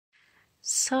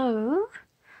So,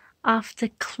 after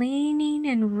cleaning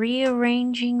and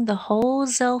rearranging the whole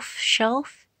Zelf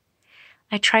shelf,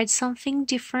 I tried something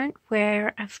different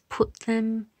where I've put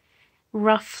them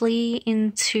roughly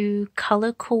into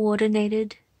color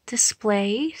coordinated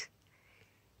displays.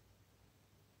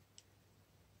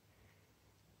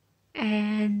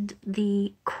 And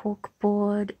the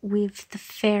corkboard with the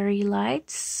fairy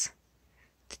lights.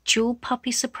 The Jewel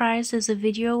puppy surprise, there's a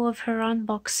video of her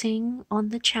unboxing on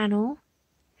the channel.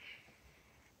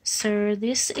 So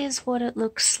this is what it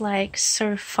looks like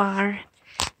so far.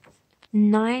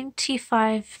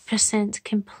 95%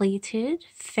 completed.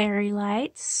 Fairy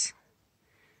lights.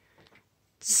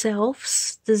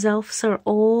 Zelfs. The Zelfs are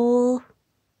all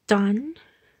done.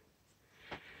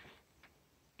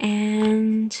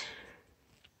 And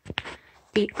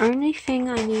the only thing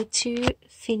I need to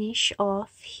finish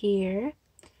off here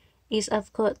is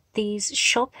I've got these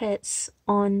shopettes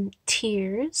on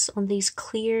tiers, on these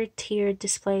clear tier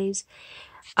displays.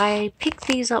 I picked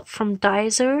these up from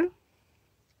Daiso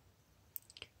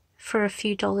for a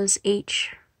few dollars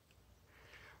each.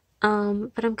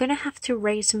 But I'm going to have to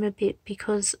raise them a bit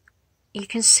because you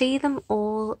can see them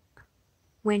all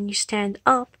when you stand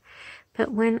up,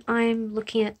 but when I'm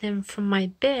looking at them from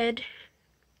my bed,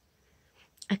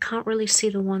 I can't really see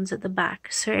the ones at the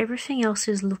back. So everything else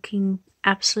is looking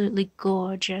absolutely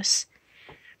gorgeous.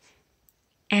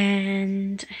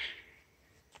 And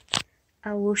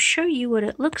I will show you what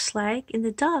it looks like in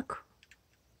the dark.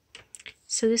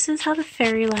 So this is how the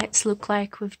fairy lights look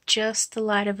like with just the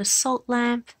light of a salt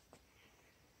lamp.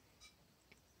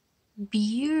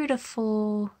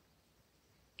 Beautiful.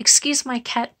 Excuse my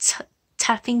cat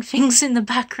tapping things in the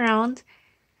background.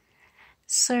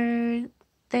 So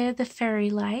they're the fairy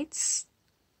lights,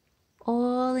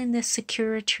 all in the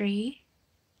Sakura tree.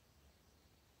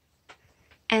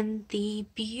 And the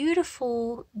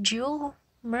beautiful jewel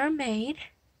mermaid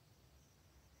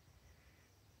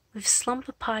with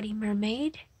Slumber Party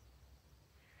Mermaid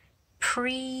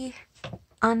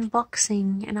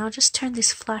pre-unboxing. And I'll just turn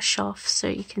this flash off so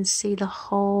you can see the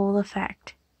whole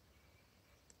effect.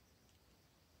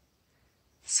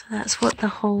 So that's what the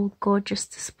whole gorgeous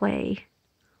display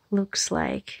looks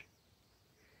like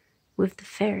with the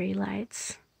fairy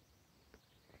lights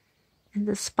and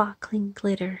the sparkling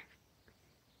glitter.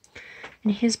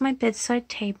 And here's my bedside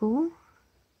table.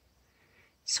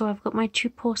 So I've got my 2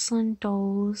 porcelain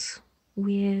dolls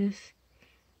with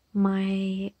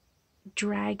my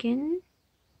dragon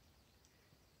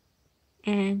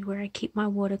and where I keep my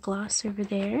water glass over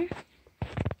there.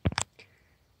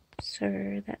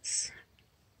 So that's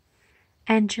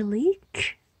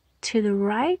Angelique to the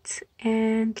right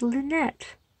and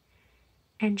Lynette,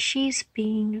 and she's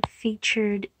being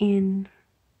featured in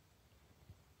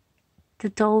the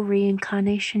doll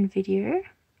reincarnation video.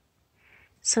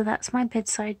 So that's my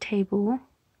bedside table,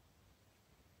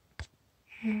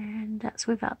 and that's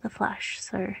without the flash.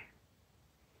 So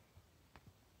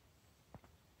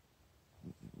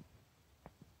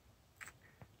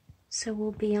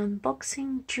we'll be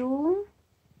unboxing Jewel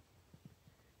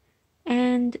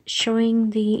and showing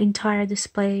the entire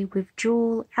display with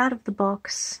Jewel out of the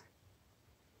box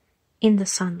in the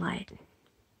sunlight.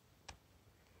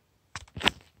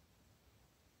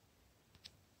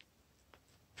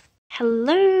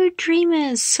 Hello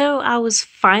dreamers! So I was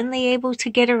finally able to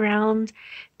get around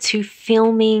to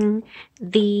filming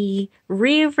the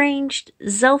rearranged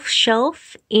Zelf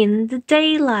shelf in the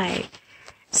daylight.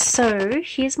 So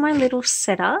here's my little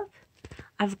setup.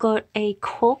 I've got a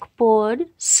corkboard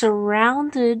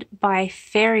surrounded by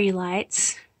fairy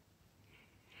lights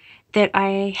that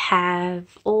I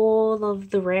have all of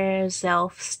the Rare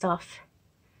Zelf stuff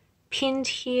pinned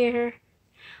here.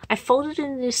 I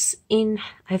folded this in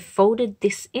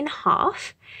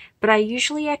half, but I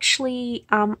usually actually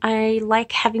I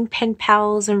like having pen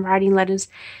pals and writing letters,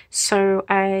 so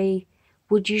I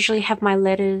would usually have my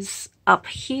letters up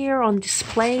here on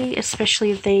display,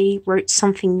 especially if they wrote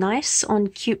something nice on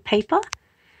cute paper.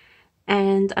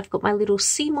 And I've got my little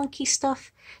sea monkey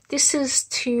stuff. This is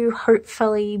to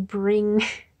hopefully bring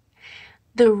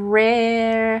the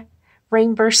rare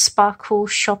Rainbow Sparkle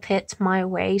shopette my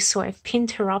way, so I've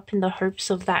pinned her up in the hopes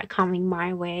of that coming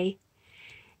my way.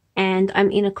 And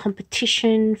I'm in a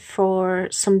competition for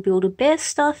some Build-A-Bear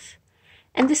stuff,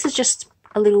 and this is just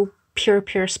a little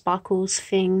Pure Sparkles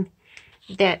thing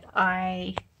that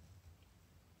I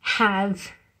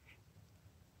have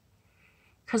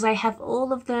because I have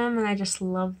all of them and I just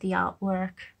love the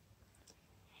artwork.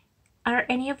 Are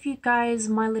any of you guys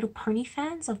My Little Pony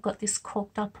fans? I've got this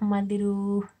corked up on my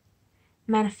little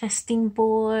manifesting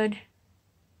board.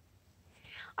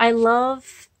 I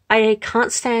love I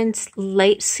can't stand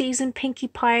late season Pinkie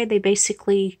Pie. They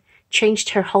basically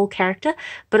changed her whole character.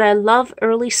 But I love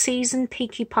early season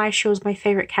Pinkie Pie. She was my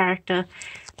favorite character.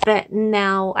 But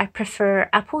now I prefer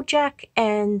Applejack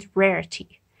and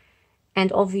Rarity.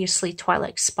 And obviously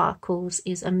Twilight Sparkles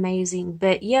is amazing.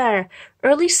 But yeah,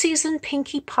 early season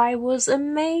Pinkie Pie was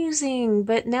amazing.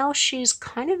 But now she's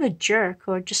kind of a jerk,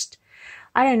 or just,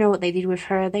 I don't know what they did with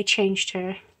her. They changed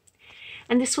her.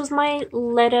 And this was my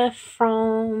letter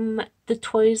from the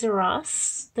Toys R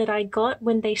Us that I got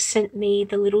when they sent me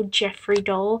the little Jeffrey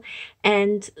doll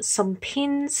and some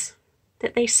pins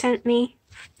that they sent me.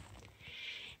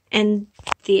 And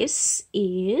this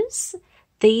is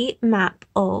the map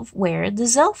of where the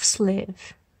Zelfs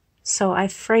live. So I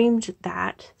framed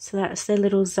that. So that's their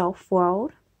little Zelf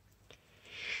world.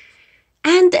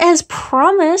 And as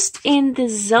promised in the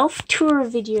Zelf tour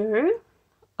video,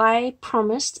 I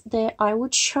promised that I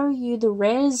would show you the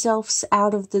rare Zelfs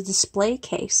out of the display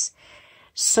case.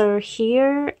 So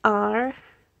here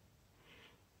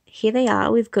they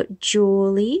are. We've got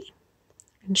Julie,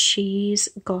 and she's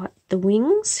got the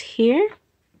wings here.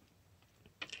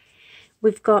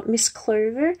 We've got Miss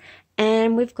Clover,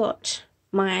 and we've got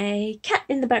my cat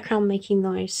in the background making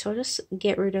noise. So I'll just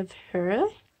get rid of her.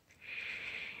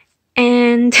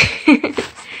 And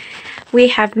we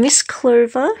have Miss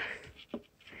Clover.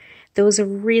 There was a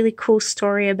really cool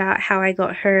story about how I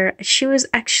got her. She was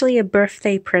actually a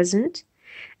birthday present.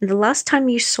 And the last time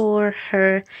you saw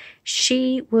her,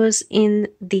 she was in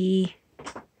the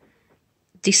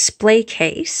display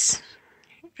case.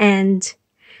 And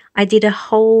I did a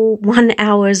whole 1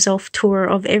 hour Zelf tour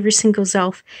of every single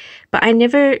Zelf. But I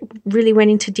never really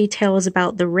went into details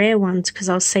about the rare ones because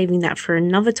I was saving that for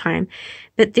another time.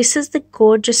 But this is the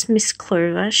gorgeous Miss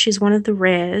Clover. She's one of the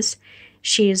rares.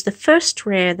 She is the first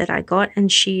rare that I got,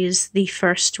 and she is the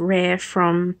first rare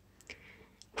from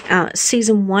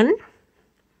season 1.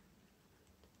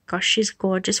 Gosh, she's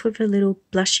gorgeous with her little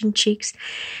blushing cheeks.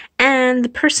 And the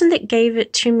person that gave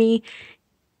it to me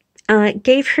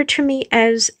gave her to me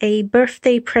as a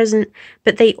birthday present,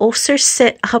 but they also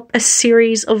set up a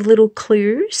series of little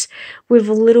clues with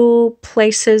little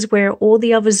places where all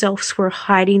the other Zelfs were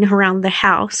hiding around the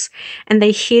house, and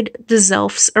they hid the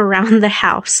Zelfs around the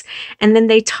house, and then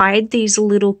they tied these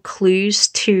little clues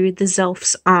to the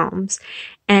Zelfs' arms,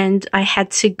 and I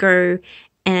had to go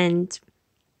and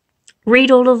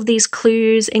read all of these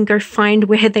clues and go find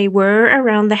where they were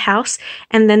around the house.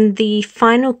 And then the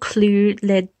final clue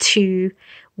led to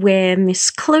where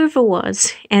Miss Clover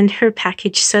was and her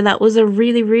package. So that was a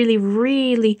really, really,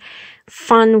 really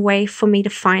fun way for me to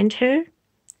find her.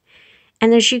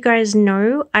 And as you guys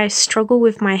know, I struggle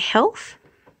with my health.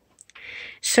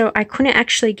 So I couldn't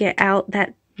actually get out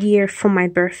that year for my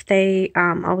birthday.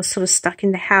 I was sort of stuck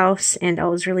in the house and I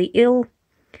was really ill.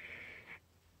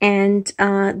 And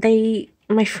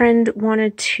my friend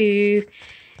wanted to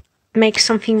make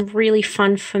something really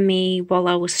fun for me while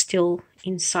I was still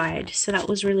inside. So that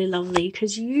was really lovely,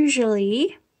 because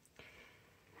usually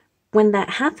when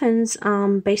that happens,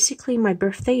 basically my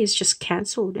birthday is just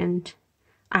cancelled, and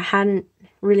I hadn't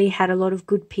really had a lot of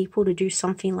good people to do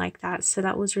something like that. So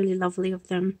that was really lovely of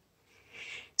them.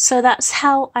 So that's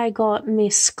how I got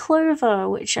Miss Clover,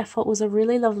 which I thought was a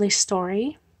really lovely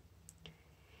story.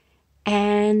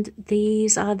 And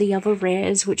these are the other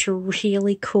rares, which are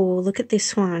really cool. Look at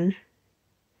this one.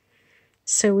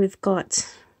 So we've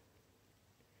got...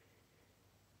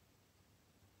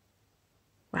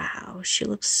 Wow, she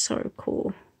looks so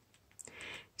cool.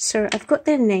 So I've got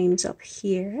their names up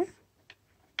here.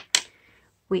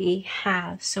 We've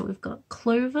got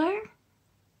Clover,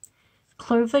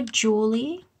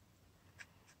 Julie.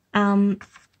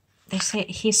 They say it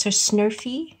here, so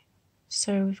Snurfy.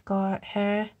 So we've got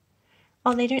her.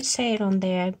 Oh, they don't say it on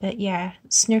there, but yeah,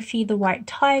 Snurfy the White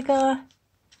Tiger.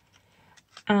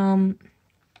 And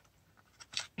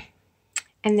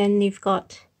then you've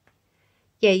got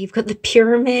the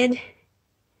pyramid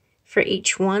for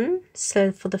each one.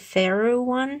 So for the Pharaoh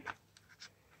one.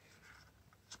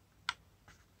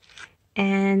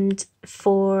 And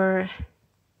for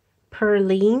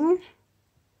Perline,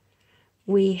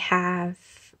 we have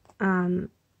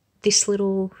this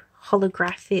little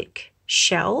holographic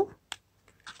shell.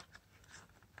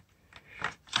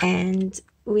 And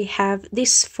we have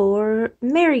this for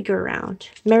merry-go-round,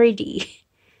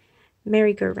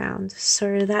 merry-go-round.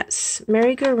 So that's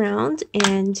merry-go-round,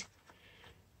 and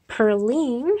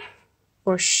Perline,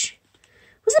 was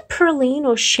it Perline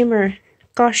or Shimmer?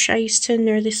 Gosh, I used to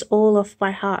know this all off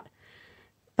by heart.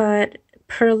 But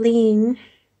Perline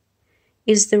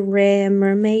is the rare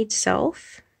mermaid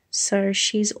Zelf. So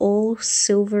she's all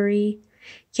silvery,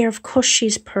 Yeah, of course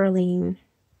she's Pearline.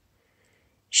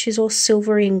 She's all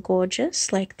silvery and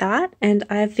gorgeous like that. And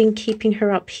I've been keeping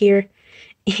her up here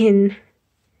in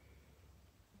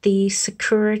the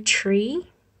sakura tree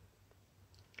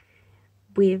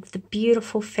with the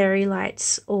beautiful fairy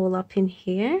lights all up in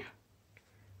here.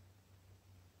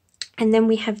 And then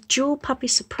we have Jewel Puppy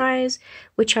Surprise,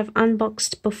 which I've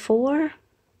unboxed before.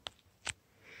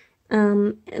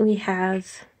 We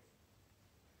have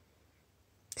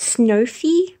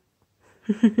Snowfy.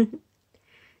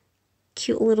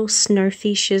 Cute little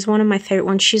Snowfy. She's one of my favorite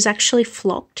ones. She's actually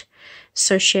flocked,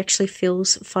 so she actually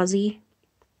feels fuzzy.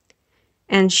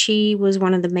 And she was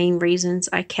one of the main reasons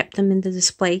I kept them in the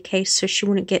display case, so she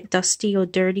wouldn't get dusty or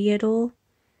dirty at all.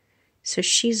 So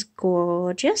she's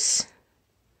gorgeous.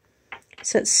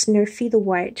 So it's Snowfy the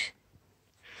white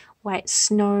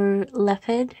snow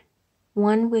leopard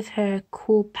one with her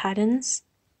cool patterns.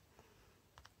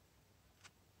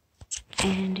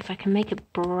 And if I can make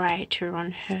it brighter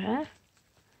on her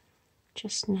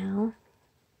just now.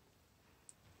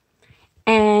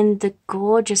 And the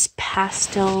gorgeous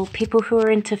pastel. People who are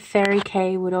into Fairy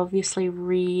K would obviously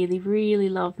really, really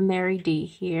love Mary D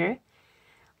here.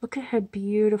 Look at her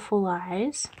beautiful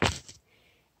eyes.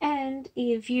 And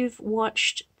if you've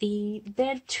watched the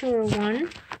bed tour one,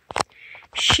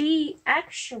 she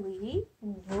actually...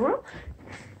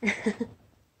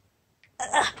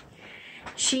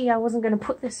 I wasn't going to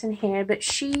put this in here, but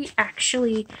she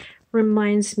actually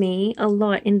reminds me a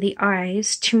lot in the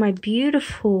eyes to my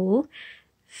beautiful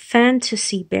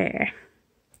fantasy bear.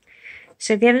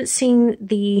 So if you haven't seen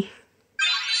the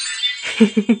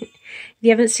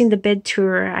bed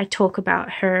tour, I talk about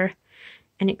her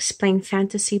and explain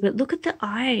fantasy, but look at the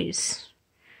eyes.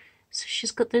 So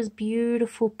she's got those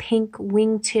beautiful pink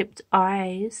wing-tipped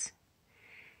eyes,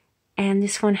 and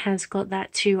this one has got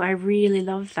that too. I really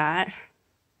love that.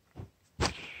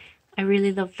 I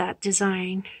really love that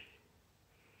design.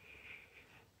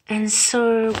 And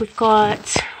so we've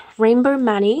got Rainbow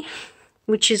Manny,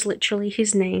 which is literally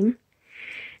his name.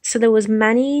 So there was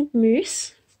Manny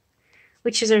Moose,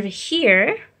 which is over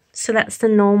here. So that's the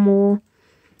normal,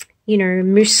 you know,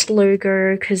 Moose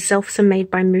logo, because Zelfs are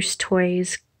made by Moose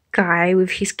Toys guy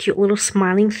with his cute little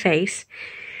smiling face.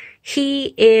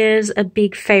 He is a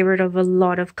big favorite of a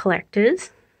lot of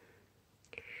collectors.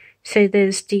 So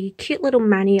there's the cute little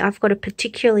Manny. I've got a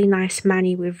particularly nice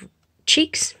Manny with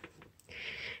cheeks.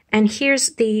 And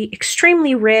here's the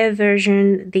extremely rare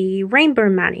version, the Rainbow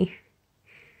Manny.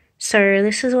 So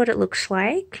this is what it looks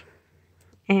like.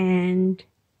 And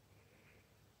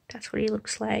that's what he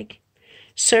looks like.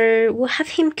 So we'll have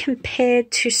him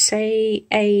compared to, say,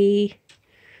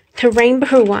 the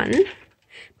rainbow one,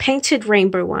 painted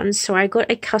rainbow one. So I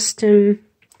got a custom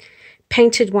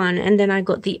painted one, and then I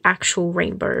got the actual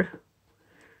rainbow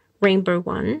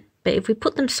one. But if we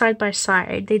put them side by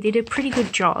side, they did a pretty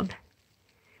good job.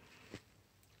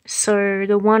 So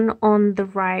the one on the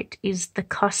right is the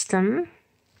custom,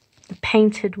 the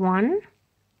painted one,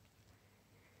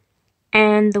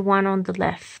 and the one on the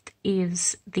left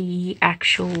is the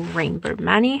actual Rainbow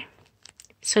Manny.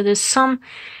 So there's some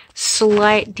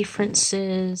slight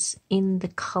differences in the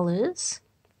colors.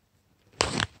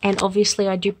 And obviously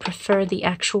I do prefer the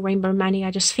actual Rainbow Manny.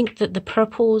 I just think that the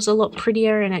purple is a lot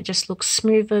prettier and it just looks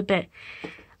smoother, but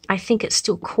I think it's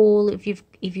still cool if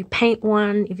you paint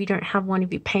one. If you don't have one,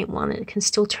 if you paint one, it can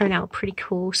still turn out pretty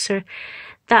cool. So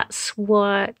that's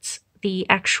what the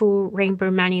actual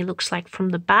Rainbow Manny looks like from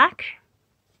the back.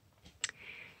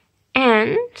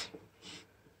 And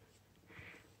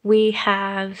we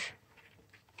have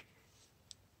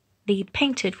the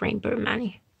painted Rainbow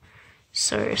Manny.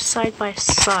 So side by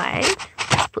side,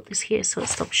 let's put this here so it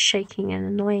stops shaking and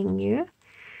annoying you.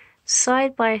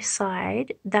 Side by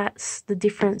side, that's the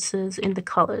differences in the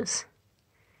colors.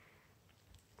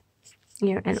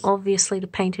 You know, and obviously the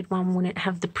painted one wouldn't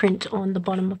have the print on the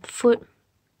bottom of the foot.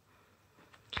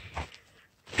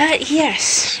 But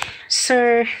yes,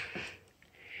 so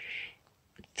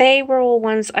they were all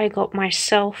ones I got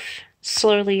myself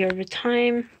slowly over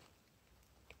time.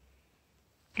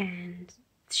 And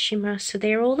shimmer, so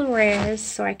they're all the rares.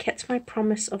 So I kept my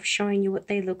promise of showing you what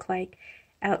they look like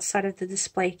outside of the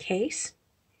display case.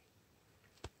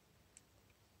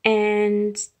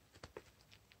 And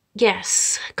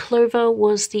yes, Clover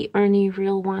was the only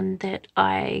real one that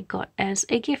I got as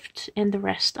a gift, and the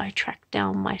rest I tracked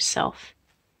down myself.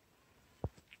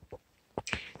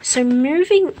 So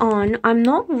moving on,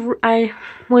 I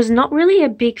was not really a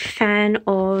big fan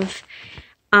of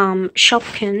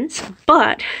Shopkins,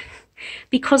 but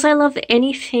because I love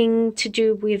anything to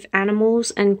do with animals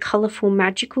and colorful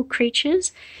magical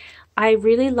creatures, I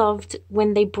really loved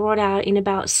when they brought out in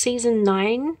about season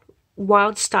 9,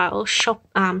 Wild Style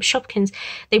Shopkins,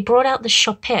 they brought out the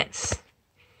Shopettes.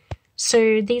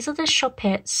 So these are the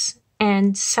Shopettes,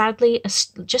 and sadly,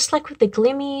 just like with the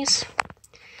Glimmies,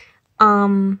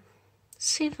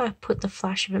 see if I put the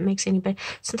flash, if it makes any better.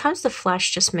 Sometimes the flash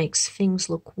just makes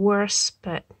things look worse,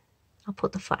 but I'll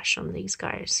put the flash on these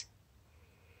guys.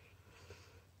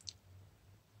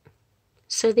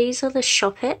 So these are the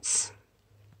Shopettes.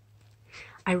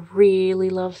 I really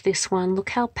love this one.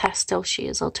 Look how pastel she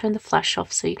is. I'll turn the flash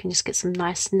off so you can just get some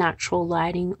nice natural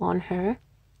lighting on her.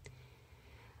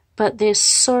 But they're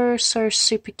so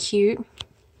super cute.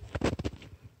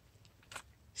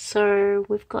 So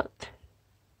we've got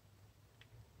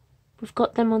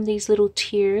them on these little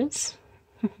tiers.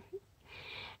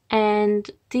 And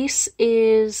this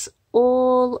is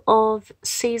all of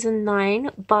season 9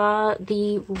 bar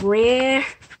the rare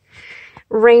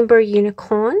rainbow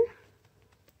unicorn.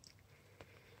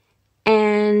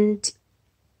 And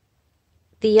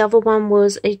the other one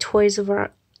was a Toys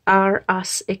R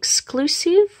Us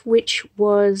exclusive, which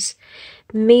was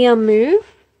Mia Moo.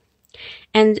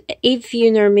 And if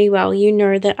you know me well, you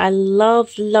know that I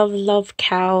love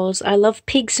cows. I love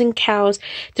pigs and cows.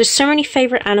 There's so many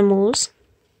favorite animals,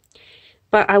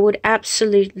 but I would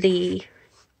absolutely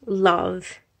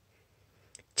love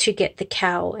to get the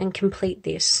cow and complete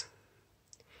this.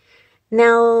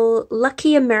 Now,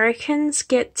 lucky Americans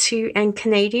and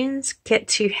Canadians get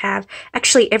to have,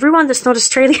 actually everyone that's not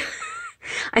Australian,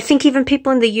 I think even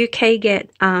people in the UK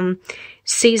get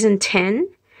season 10.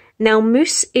 Now,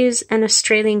 Moose is an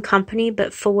Australian company,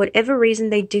 but for whatever reason,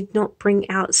 they did not bring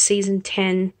out season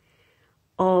 10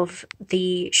 of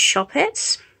the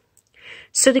Shopettes.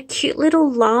 So the cute little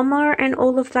llama and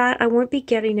all of that, I won't be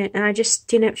getting it, and I just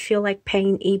didn't feel like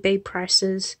paying eBay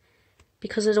prices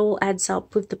because it all adds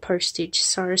up with the postage.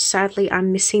 So sadly,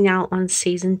 I'm missing out on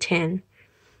season 10,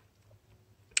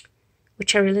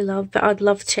 which I really love, but I'd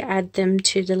love to add them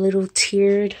to the little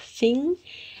tiered thing.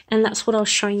 And that's what I was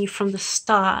showing you from the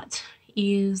start,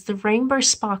 is the Rainbow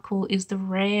Sparkle is the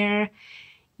rare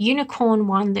unicorn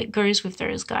one that goes with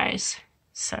those guys.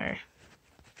 So,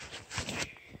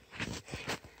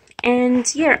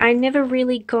 and yeah, I never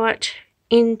really got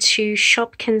into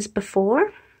Shopkins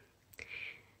before,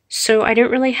 so I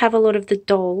don't really have a lot of the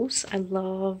dolls. I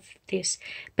love this,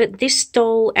 but this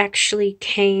doll actually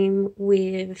came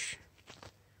with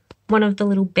one of the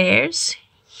little bears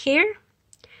here.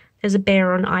 There's a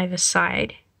bear on either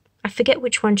side. I forget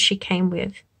which one she came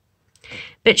with,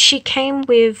 but she came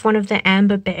with one of the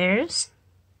Amber Bears.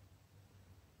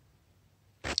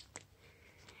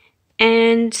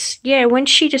 And yeah, when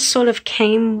she just sort of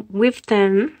came with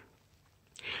them,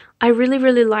 I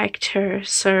really liked her.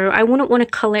 So I wouldn't want to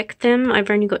collect them.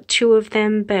 I've only got 2 of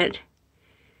them, but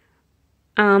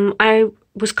I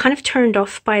was kind of turned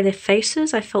off by their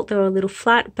faces. I felt they were a little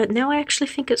flat, but now I actually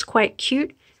think it's quite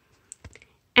cute.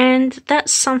 And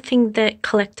that's something that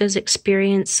collectors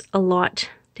experience a lot.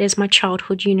 There's my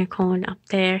childhood unicorn up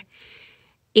there.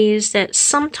 Is that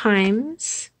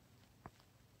sometimes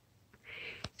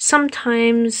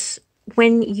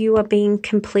when you are being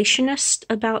completionist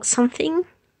about something,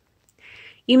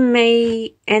 you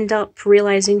may end up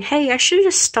realizing, hey, I should have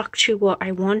just stuck to what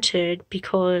I wanted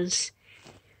because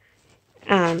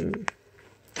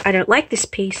I don't like this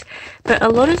piece. But a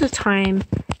lot of the time,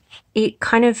 it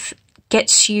kind of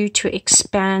gets you to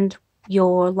expand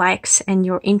your likes and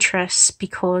your interests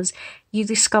because you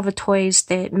discover toys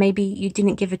that maybe you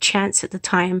didn't give a chance at the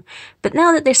time, but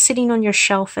now that they're sitting on your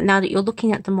shelf and now that you're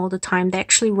looking at them all the time, they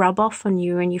actually rub off on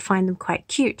you and you find them quite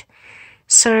cute.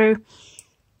 So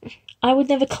I would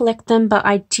never collect them, but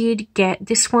I did get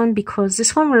this one because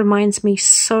this one reminds me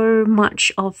so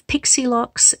much of Pixie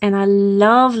Locks, and I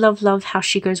love how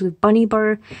she goes with Bunny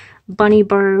Bow. Bunny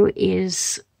Bow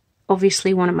is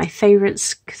obviously one of my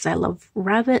favorites because I love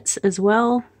rabbits as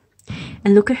well.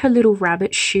 And look at her little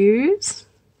rabbit shoes.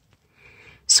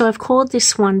 So I've called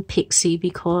this one Pixie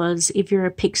because if you're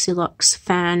a Pixie Locks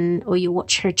fan or you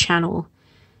watch her channel,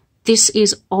 this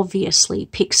is obviously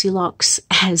Pixie Locks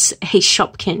as a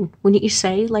Shopkin, wouldn't you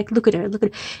say? Like, look at her, look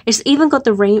at her. It's even got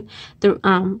the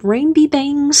rainbow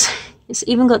bangs. It's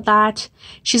even got that.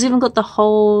 She's even got the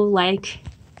whole like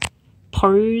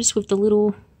pose with the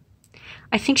little.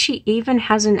 I think she even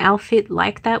has an outfit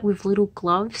like that with little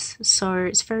gloves. So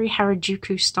it's very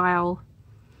Harajuku style.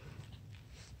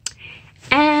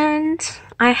 And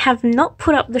I have not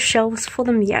put up the shelves for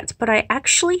them yet, but I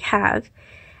actually have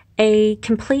a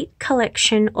complete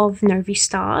collection of Novi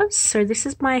Stars. So this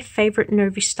is my favorite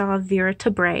Novi Star, Vera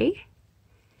Tebrae.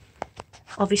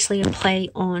 Obviously a play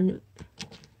on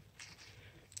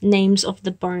names of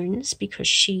the bones because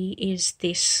she is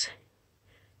this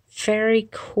very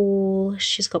cool,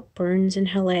 she's got bones in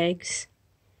her legs,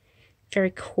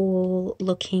 very cool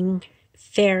looking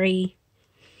fairy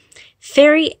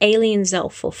alien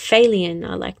zelf, or Phalian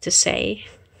I like to say.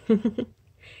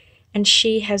 And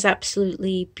she has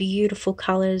absolutely beautiful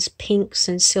colors, pinks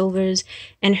and silvers,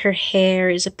 and her hair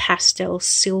is a pastel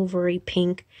silvery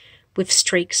pink with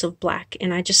streaks of black.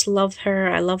 And I just love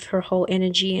her. I love her whole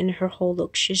energy and her whole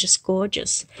look. She's just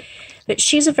gorgeous. But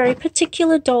she's a very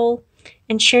particular doll,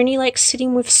 and she only likes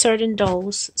sitting with certain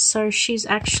dolls. So she's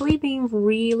actually been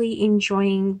really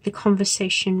enjoying the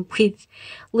conversation with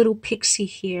little Pixie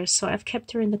here. So I've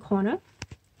kept her in the corner.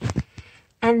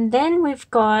 And then we've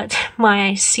got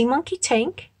my sea monkey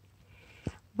tank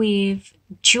with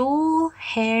jewel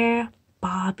hair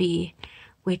Barbie,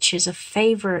 which is a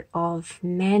favorite of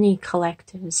many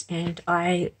collectors, and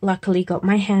I luckily got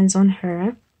my hands on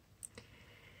her.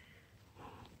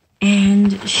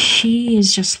 And she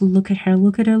is just, look at her,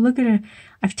 look at her, look at her.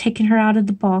 I've taken her out of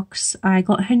the box. I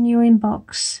got her new in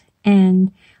box,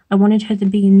 and I wanted her to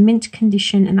be in mint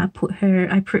condition, and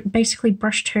I basically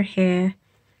brushed her hair,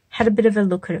 had a bit of a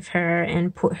look at her,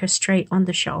 and put her straight on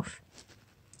the shelf.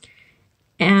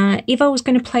 If I was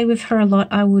going to play with her a lot,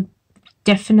 I would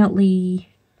definitely...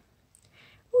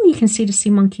 Oh, you can see the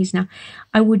sea monkeys now.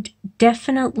 I would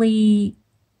definitely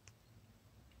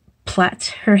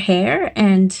plait her hair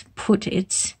and put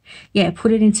it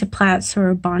into plaits or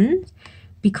a bun,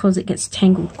 because it gets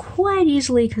tangled quite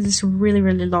easily because it's really,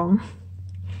 really long.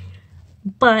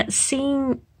 But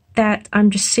seeing that I'm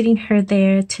just sitting her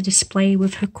there to display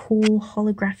with her cool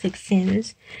holographic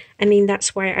fins, I mean,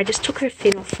 that's why I just took her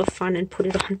fin off for fun and put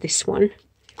it on this one.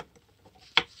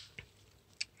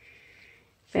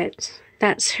 But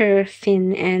that's her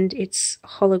fin, and it's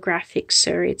holographic,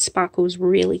 so it sparkles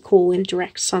really cool in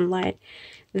direct sunlight.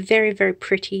 Very, very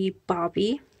pretty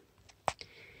Barbie.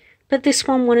 But this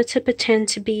one wanted to pretend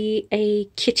to be a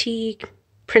kitty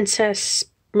princess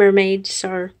mermaid,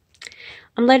 so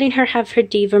I'm letting her have her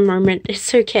diva moment.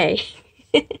 It's okay.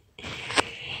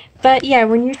 But yeah,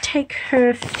 when you take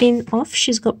her fin off,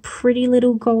 she's got pretty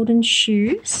little golden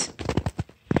shoes.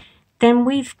 Then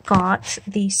we've got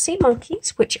the sea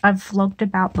monkeys, which I've vlogged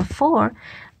about before.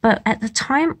 But at the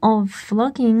time of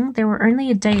vlogging, they were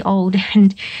only a day old,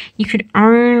 and you could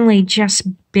only just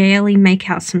barely make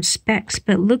out some specks.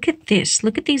 But look at this.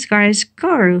 Look at these guys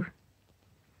go.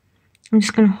 I'm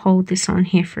just going to hold this on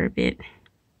here for a bit.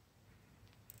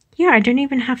 Yeah, I don't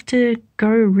even have to go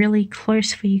really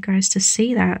close for you guys to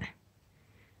see that.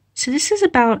 So this is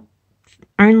about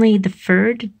only the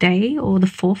 3rd day or the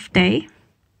 4th day.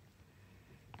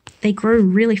 They grow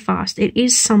really fast. It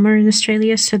is summer in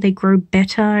Australia, so they grow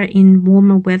better in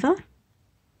warmer weather.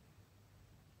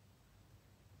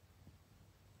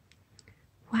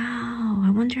 Wow, I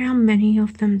wonder how many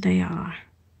of them there are.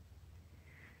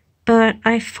 But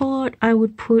I thought I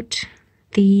would put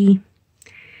the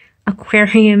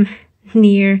aquarium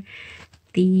near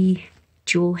the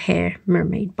jewel hair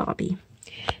mermaid Barbie.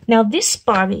 Now this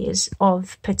Barbie is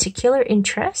of particular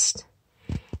interest.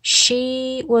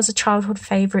 She was a childhood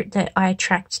favorite that I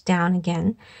tracked down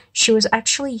again. She was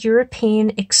actually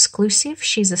European exclusive.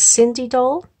 She's a Cindy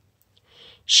doll.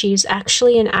 She's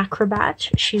actually an acrobat.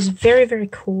 She's very, very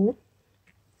cool.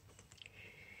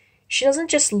 She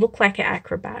doesn't just look like an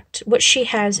acrobat. What she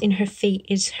has in her feet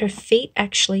is her feet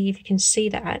actually, if you can see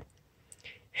that,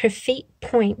 her feet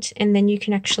point, and then you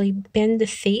can actually bend the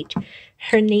feet.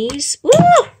 Her knees,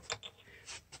 ooh!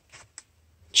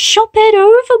 Shop it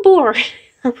overboard!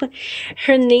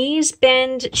 Her knees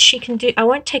bend. She can do, I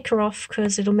won't take her off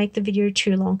because it'll make the video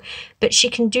too long, but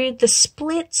she can do the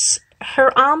splits.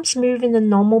 Her arms move in the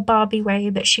normal Barbie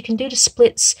way, but she can do the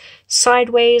splits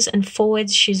sideways and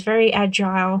forwards. She's very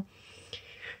agile.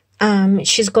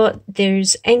 She's got,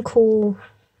 there's ankle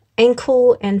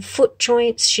and foot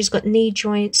joints. She's got knee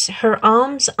joints. Her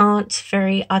arms aren't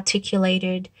very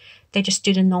articulated. They just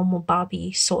do the normal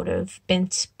Barbie sort of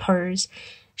bent pose.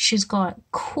 She's got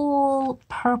cool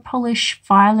purplish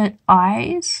violet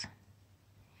eyes.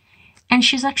 And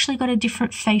she's actually got a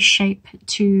different face shape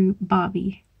to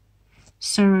Barbie.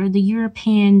 So the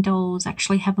European dolls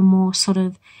actually have a more sort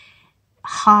of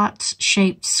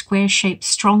heart-shaped, square-shaped,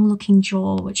 strong-looking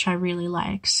jaw, which I really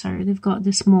like. So they've got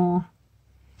this more,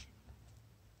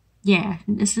 yeah,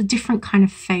 it's a different kind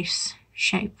of face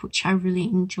shape, which I really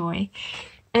enjoy.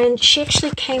 And she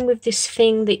actually came with this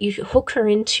thing that you hook her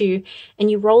into, and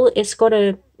you roll it. It's got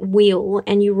a wheel,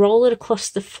 and you roll it across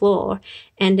the floor,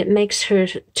 and it makes her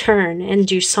turn and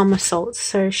do somersaults.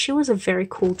 So she was a very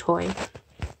cool toy.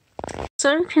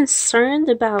 So concerned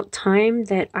about time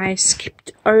that I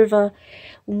skipped over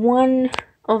one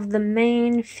of the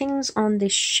main things on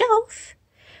this shelf,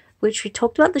 which we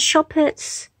talked about: the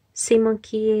Shoppets, Sea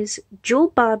Monkeys, Jewel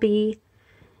Barbie,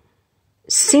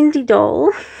 Cindy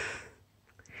Doll,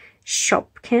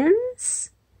 Shopkins,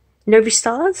 Novi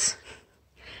Stars,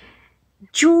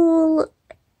 Jewel,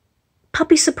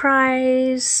 Puppy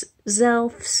Surprise,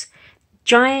 Zelfs,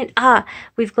 Giant.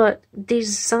 We've got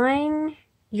Design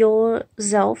Your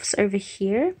Zelfs over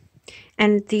here.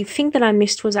 And the thing that I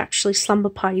missed was actually Slumber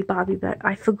Party Barbie, but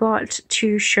I forgot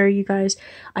to show you guys.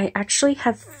 I actually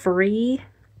have 3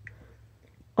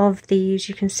 of these.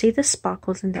 You can see the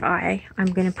sparkles in the eye.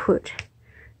 I'm going to put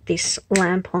this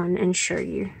lamp on and show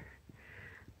you.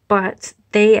 But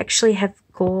they actually have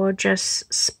gorgeous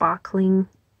sparkling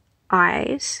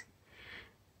eyes.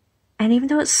 And even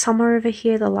though it's summer over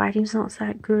here, the lighting's not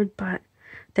that good, but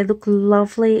they look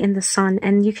lovely in the sun.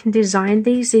 And you can design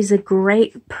these. These are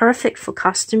great, perfect for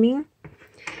customing.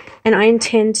 And I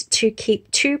intend to keep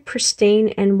 2 pristine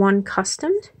and 1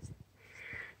 customed.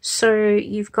 So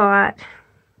you've got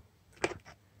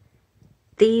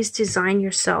these design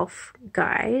yourself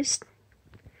guys.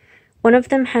 One of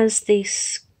them has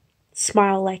this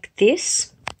smile like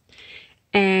this.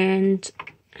 And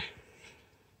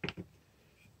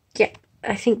yeah,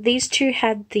 I think these 2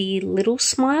 had the little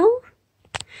smile.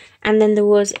 And then there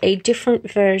was a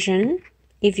different version,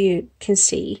 if you can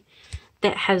see,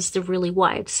 that has the really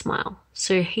wide smile.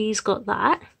 So he's got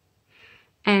that.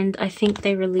 And I think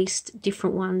they released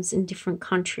different ones in different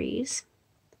countries.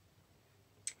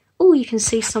 Oh, you can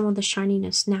see some of the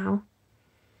shininess now.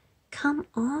 Come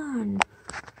on.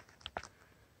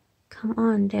 Come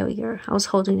on, there we go. I was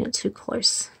holding it too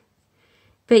close.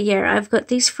 But yeah, I've got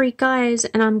these 3 guys,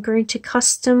 and I'm going to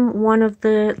custom one of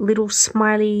the little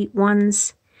smiley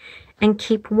ones and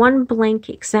keep 1 blank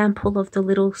example of the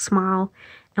little smile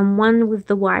and 1 with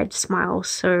the wide smile,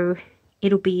 so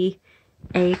it'll be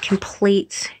a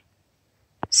complete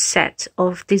set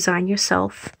of design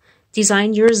yourself,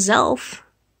 design your zelfs.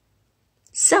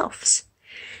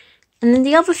 And then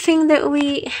the other thing that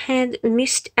we had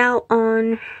missed out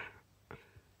on,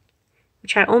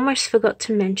 which I almost forgot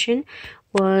to mention,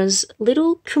 was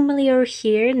little Cumulio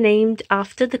here, named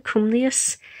after the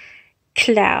cumulus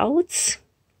clouds.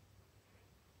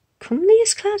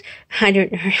 Cumulus cloud? I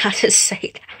don't know how to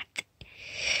say that.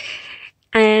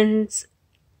 And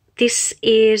this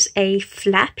is a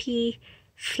flaffy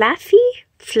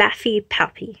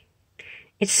puppy.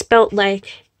 It's spelled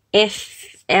like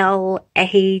F-L-A-F-F-Y,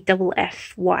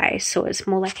 so it's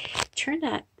more like, turn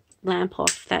that lamp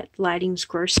off, that lighting's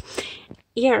gross.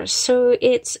 Yeah, so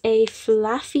it's a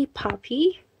fluffy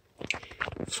puppy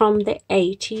from the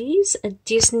 80s, a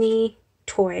Disney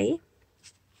toy.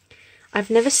 I've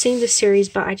never seen the series,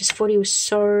 but I just thought he was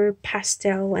so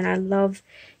pastel, and I love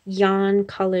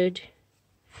yarn-colored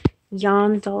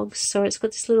yarn dogs. So it's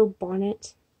got this little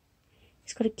bonnet.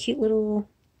 It's got a cute little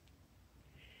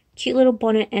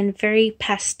bonnet and very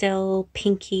pastel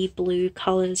pinky blue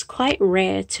colors, quite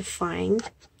rare to find.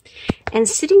 And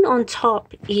sitting on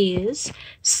top is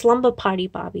Slumber Party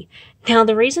Barbie. Now,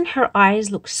 the reason her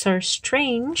eyes look so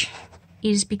strange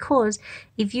is because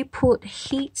if you put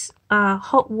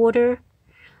hot water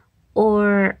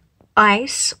or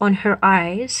ice on her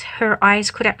eyes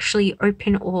could actually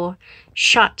open or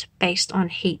shut based on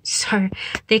heat. So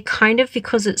they kind of,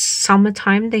 because it's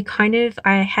summertime,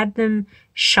 I had them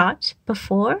shut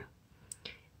before,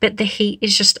 but the heat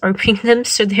is just opening them,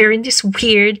 so they're in this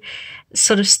weird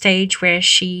sort of stage where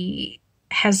she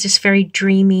has this very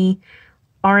dreamy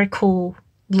oracle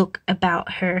look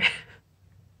about her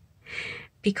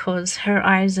because her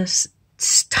eyes are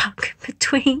stuck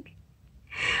between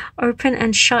open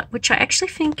and shut, which I actually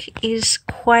think is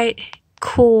quite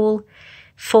cool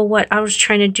for what I was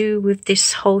trying to do with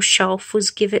this whole shelf,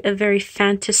 was give it a very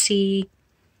fantasy,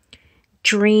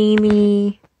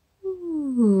 dreamy,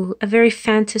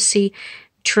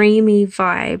 dreamy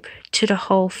vibe to the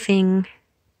whole thing.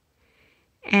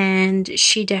 And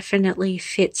she definitely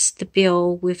fits the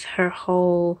bill with her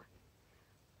whole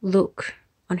look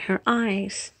on her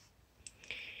eyes.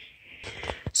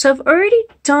 So I've already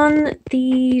done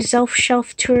the Zelf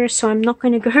shelf tour, so I'm not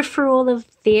going to go through all of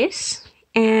this.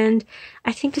 And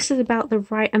I think this is about the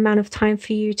right amount of time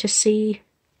for you to see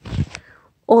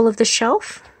all of the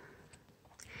shelf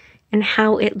and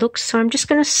how it looks. So I'm just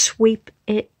going to sweep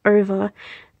it over.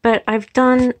 But I've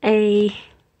done a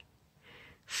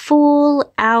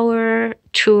full hour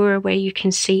tour where you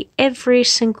can see every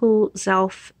single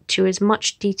Zelf to as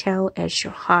much detail as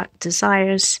your heart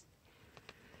desires.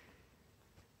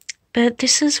 But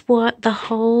this is what the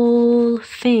whole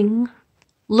thing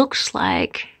looks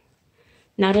like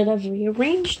now that I've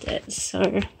rearranged it.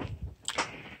 So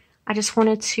I just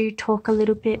wanted to talk a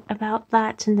little bit about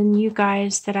that and the new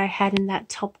guys that I had in that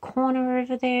top corner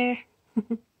over there.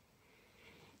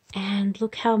 And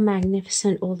look how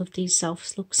magnificent all of these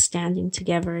elves look standing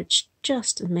together. It's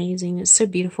just amazing. It's so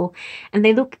beautiful. And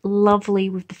they look lovely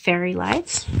with the fairy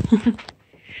lights.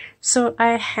 So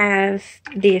I have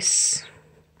this,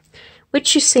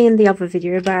 which you see in the other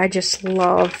video, but I just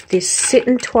love this sit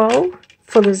and twirl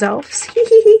for the elves.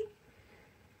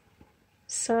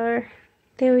 So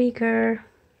there we go.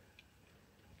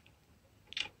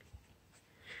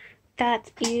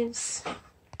 That is,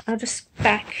 I'll just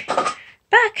back.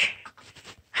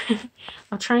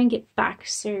 I'll try and get back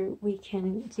so we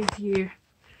can give you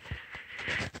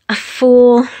a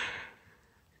full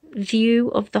view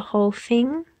of the whole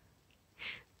thing.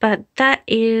 But that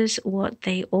is what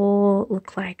they all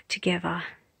look like together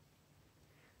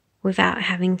without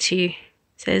having to.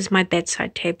 So there's my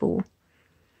bedside table.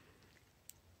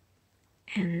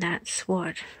 And that's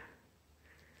what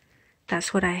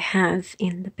I have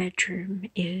in the bedroom,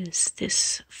 is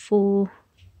this full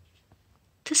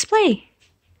display.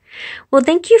 Well,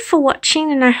 thank you for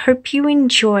watching, and I hope you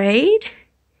enjoyed.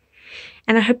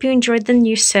 And I hope you enjoyed the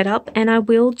new setup, and I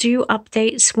will do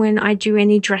updates when I do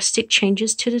any drastic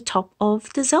changes to the top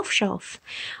of the Zelf shelf.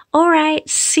 Alright,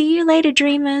 see you later,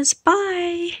 dreamers.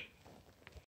 Bye!